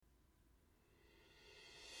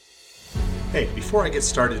Hey, before I get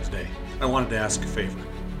started today, I wanted to ask a favor.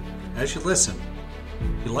 As you listen,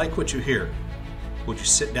 if you like what you hear, would you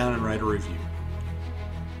sit down and write a review?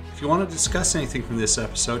 If you want to discuss anything from this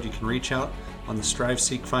episode, you can reach out on the Strive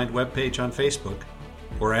Seek Find webpage on Facebook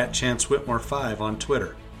or at Chance Whitmore 5 on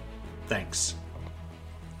Twitter. Thanks.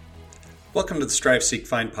 Welcome to the Strive Seek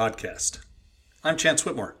Find podcast. I'm Chance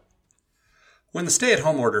Whitmore. When the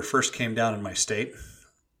stay-at-home order first came down in my state,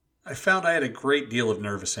 I found I had a great deal of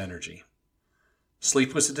nervous energy.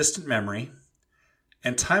 Sleep was a distant memory,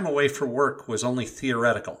 and time away for work was only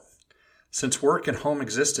theoretical, since work and home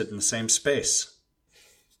existed in the same space.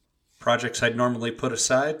 Projects I'd normally put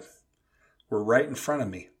aside were right in front of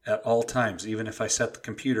me at all times. Even if I set the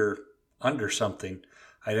computer under something,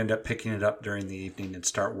 I'd end up picking it up during the evening and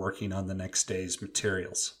start working on the next day's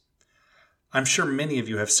materials. I'm sure many of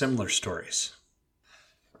you have similar stories.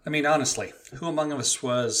 I mean, honestly, who among us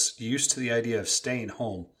was used to the idea of staying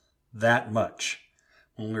home that much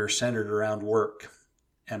when we were centered around work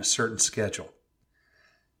and a certain schedule?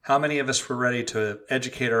 How many of us were ready to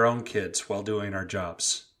educate our own kids while doing our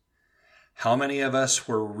jobs? How many of us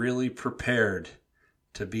were really prepared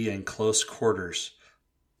to be in close quarters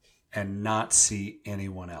and not see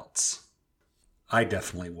anyone else? I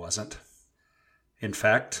definitely wasn't. In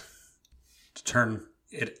fact, to turn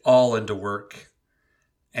it all into work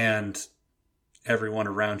and everyone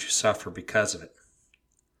around you suffer because of it.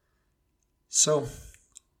 So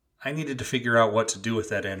I needed to figure out what to do with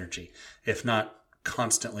that energy, if not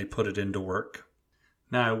constantly put it into work.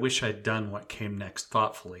 Now, I wish I'd done what came next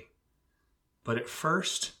thoughtfully, but at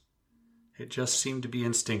first, it just seemed to be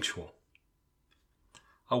instinctual.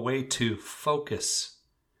 A way to focus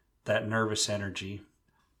that nervous energy,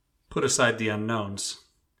 put aside the unknowns,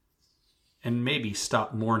 and maybe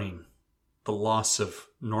stop mourning the loss of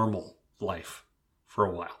normal life for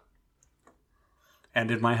a while.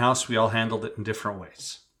 And in my house, we all handled it in different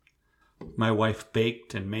ways. My wife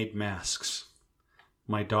baked and made masks.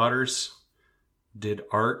 My daughters did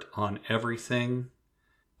art on everything,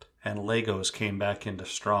 and Legos came back into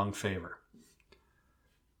strong favor.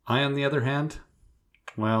 I, on the other hand,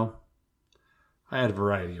 well, I had a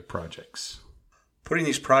variety of projects. Putting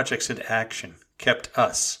these projects into action kept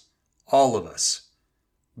us, all of us,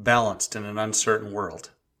 balanced in an uncertain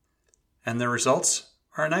world. And the results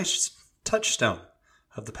are a nice touchstone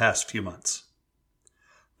of the past few months,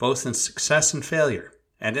 both in success and failure,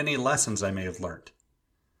 and any lessons I may have learned.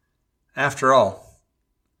 After all,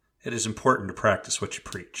 it is important to practice what you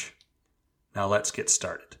preach. Now let's get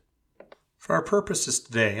started. For our purposes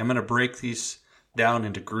today, I'm going to break these down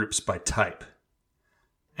into groups by type.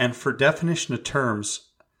 And for definition of terms,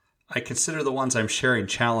 I consider the ones I'm sharing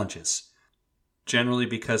challenges, generally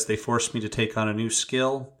because they force me to take on a new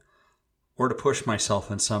skill or to push myself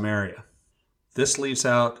in some area. This leaves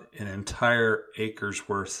out an entire acre's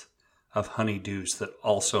worth of honeydews that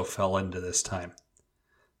also fell into this time.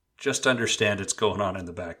 Just understand it's going on in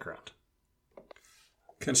the background.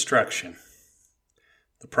 Construction.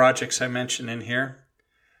 The projects I mentioned in here,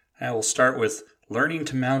 I will start with learning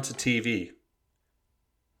to mount a TV.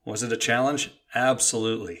 Was it a challenge?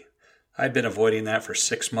 Absolutely. I'd been avoiding that for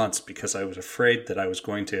 6 months because I was afraid that I was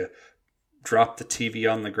going to drop the TV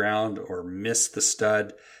on the ground or miss the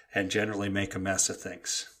stud and generally make a mess of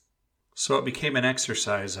things. So it became an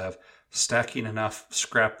exercise of stacking enough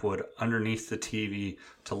scrap wood underneath the TV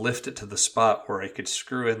to lift it to the spot where I could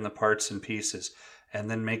screw in the parts and pieces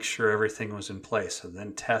and then make sure everything was in place and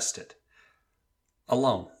then test it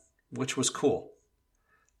alone, which was cool.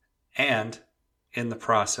 And in the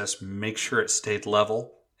process, make sure it stayed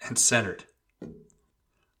level and centered,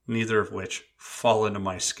 neither of which fall into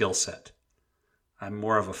my skill set. I'm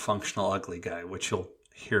more of a functional ugly guy, which you'll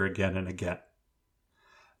hear again and again.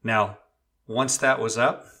 Now, once that was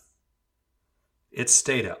up, it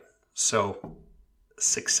stayed up. So,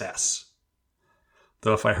 success.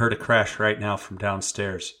 Though if I heard a crash right now from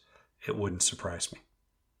downstairs, it wouldn't surprise me.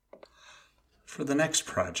 For the next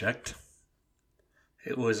project,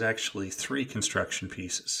 it was actually 3 construction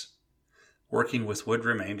pieces, working with wood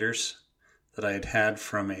remainders that I had had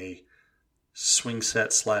from a swing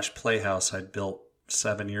set / playhouse I'd built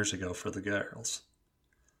 7 years ago for the girls.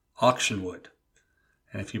 Auction wood.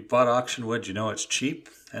 And if you bought auction wood, you know it's cheap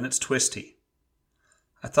and it's twisty.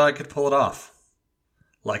 I thought I could pull it off,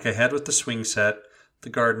 like I had with the swing set,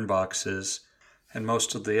 the garden boxes, and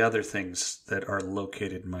most of the other things that are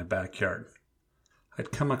located in my backyard.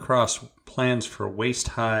 I'd come across plans for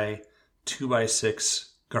waist-high 2x6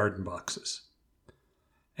 garden boxes.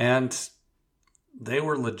 And they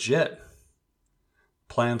were legit.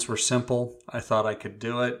 Plans were simple. I thought I could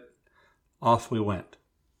do it. Off we went.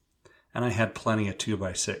 And I had plenty of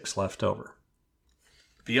 2x6 left over.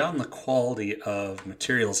 Beyond the quality of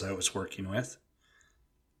materials I was working with,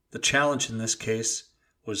 the challenge in this case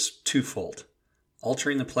was twofold: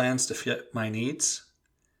 altering the plans to fit my needs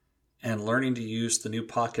and learning to use the new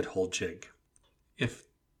pocket hole jig. If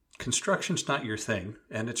construction's not your thing,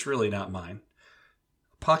 and it's really not mine,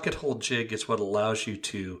 pocket hole jig is what allows you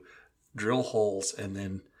to drill holes and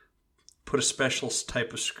then put a special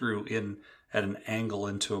type of screw in at an angle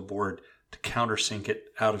into a board to countersink it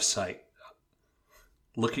out of sight.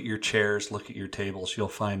 Look at your chairs, look at your tables. You'll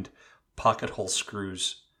find pocket hole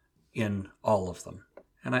screws in all of them.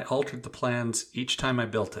 And I altered the plans each time I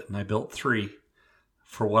built it, and I built 3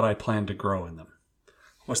 for what I planned to grow in them.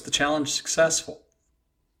 Was the challenge successful?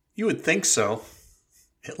 You would think so.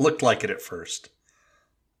 It looked like it at first.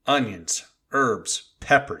 Onions, herbs,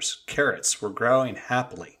 peppers, carrots were growing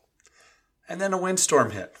happily. And then a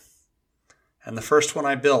windstorm hit, and the first one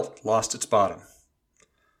I built lost its bottom.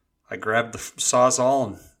 I grabbed the Sawzall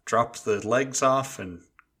and dropped the legs off and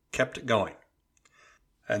kept it going.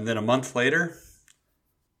 And then a month later,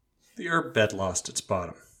 the herb bed lost its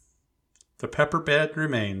bottom. The pepper bed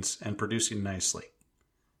remains and producing nicely.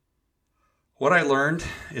 What I learned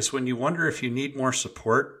is when you wonder if you need more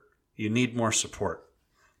support, you need more support.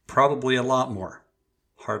 Probably a lot more.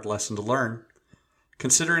 Hard lesson to learn,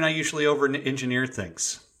 considering I usually over-engineer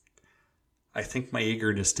things. I think my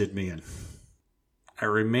eagerness did me in. I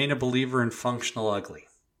remain a believer in functional ugly.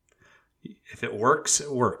 If it works,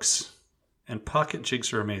 it works. And pocket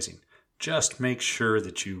jigs are amazing. Just make sure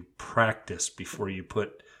that you practice before you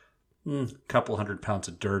put a couple 100 pounds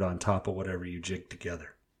of dirt on top of whatever you jig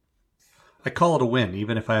together. I call it a win,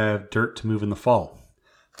 even if I have dirt to move in the fall.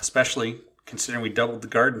 Especially considering we doubled the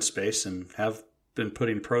garden space and have been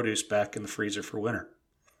putting produce back in the freezer for winter.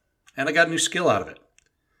 And I got a new skill out of it.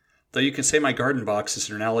 Though you can say my garden box is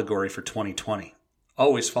an allegory for 2020.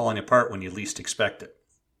 Always falling apart when you least expect it.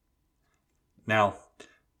 Now,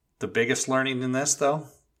 the biggest learning in this, though,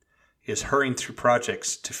 is hurrying through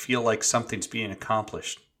projects to feel like something's being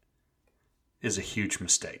accomplished is a huge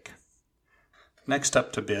mistake. Next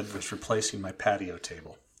up to bid was replacing my patio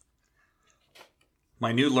table.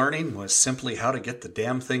 My new learning was simply how to get the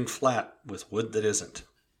damn thing flat with wood that isn't.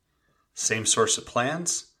 Same source of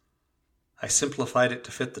plans. I simplified it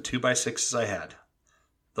to fit the 2x6s I had,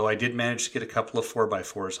 though I did manage to get a couple of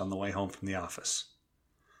 4x4s on the way home from the office.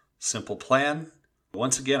 Simple plan.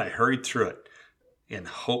 Once again, I hurried through it in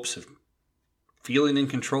hopes of feeling in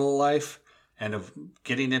control of life and of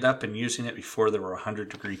getting it up and using it before there were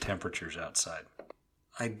 100-degree temperatures outside.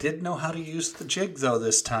 I did know how to use the jig, though,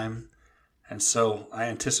 this time, and so I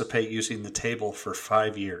anticipate using the table for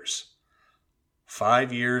 5 years.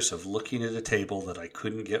 5 years of looking at a table that I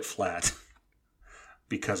couldn't get flat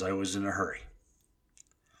because I was in a hurry.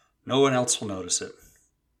 No one else will notice it,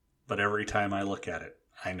 but every time I look at it,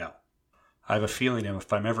 I know. I have a feeling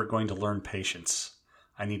if I'm ever going to learn patience,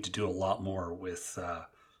 I need to do a lot more with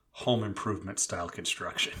home improvement style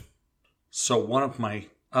construction. So one of my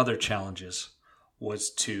other challenges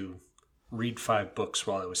was to read 5 books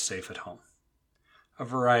while I was safe at home. A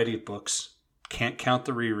variety of books. Can't count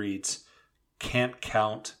the rereads. Can't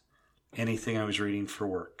count anything I was reading for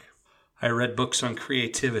work. I read books on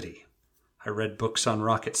creativity. I read books on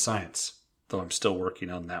rocket science, though I'm still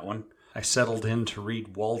working on that one. I settled in to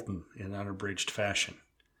read Walden in unabridged fashion.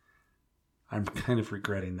 I'm kind of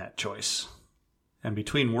regretting that choice. And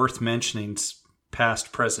between worth mentioning's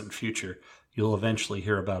past, present, future, you'll eventually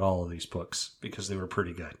hear about all of these books because they were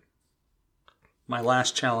pretty good. My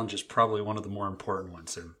last challenge is probably one of the more important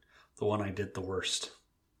ones and the one I did the worst.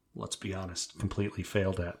 Let's be honest, completely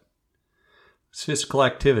failed at. It's physical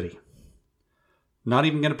activity. Not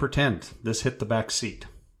even going to pretend this hit the back seat.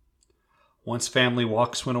 Once family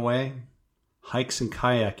walks went away, hikes and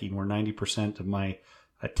kayaking were 90% of my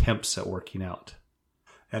attempts at working out.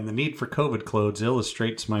 And the need for COVID clothes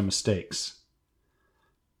illustrates my mistakes.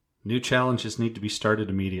 New challenges need to be started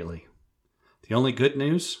immediately. The only good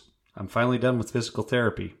news, I'm finally done with physical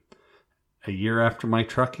therapy. A year after my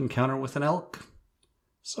truck encounter with an elk.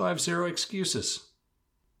 So I have 0 excuses.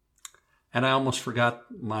 And I almost forgot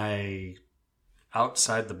my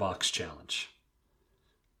outside the box challenge.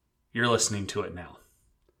 You're listening to it now.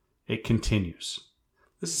 It continues.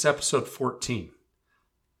 This is episode 14.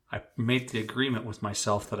 I made the agreement with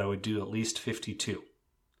myself that I would do at least 52.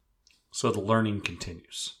 So the learning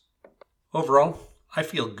continues. Overall, I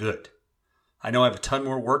feel good. I know I have a ton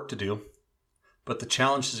more work to do, but the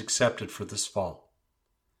challenge is accepted for this fall.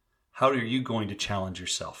 How are you going to challenge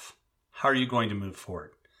yourself? How are you going to move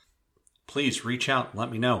forward? Please reach out and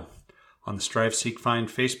let me know on the Strive Seek Find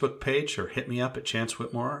Facebook page or hit me up at Chance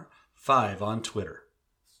Whitmore 5 on Twitter.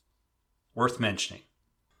 Worth mentioning,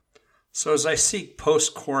 So as I seek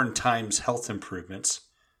post-quarantine's health improvements,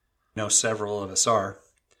 I know several of us are,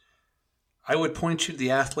 I would point you to the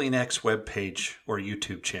AthleanX webpage or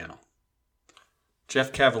YouTube channel.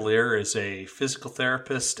 Jeff Cavaliere is a physical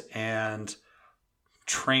therapist and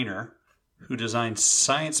trainer who designs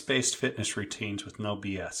science-based fitness routines with no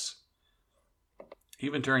BS.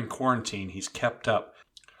 Even during quarantine, he's kept up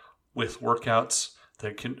with workouts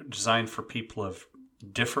that can designed for people of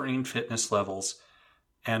differing fitness levels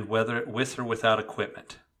and whether with or without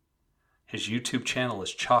equipment. His YouTube channel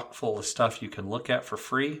is chock full of stuff you can look at for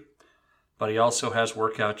free, but he also has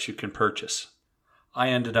workouts you can purchase. I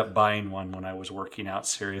ended up buying one when I was working out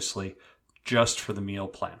seriously just for the meal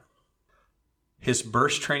plan. His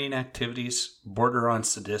burst training activities border on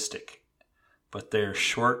sadistic, but they are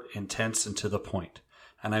short, intense, and to the point.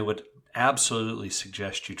 And I would absolutely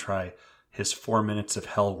suggest you try his 4 minutes of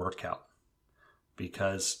hell workout.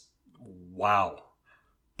 Because, wow,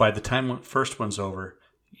 by the time the first one's over,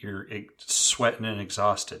 you're sweating and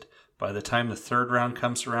exhausted. By the time the third round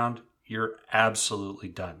comes around, you're absolutely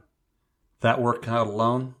done. That workout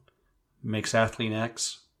alone makes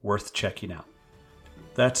AthleanX worth checking out.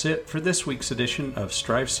 That's it for this week's edition of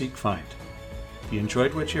Strive, Seek, Find. If you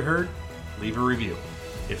enjoyed what you heard, leave a review.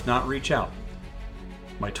 If not, reach out.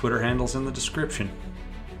 My Twitter handle's in the description.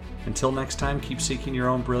 Until next time, keep seeking your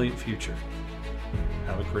own brilliant future.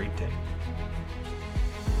 Have a great day.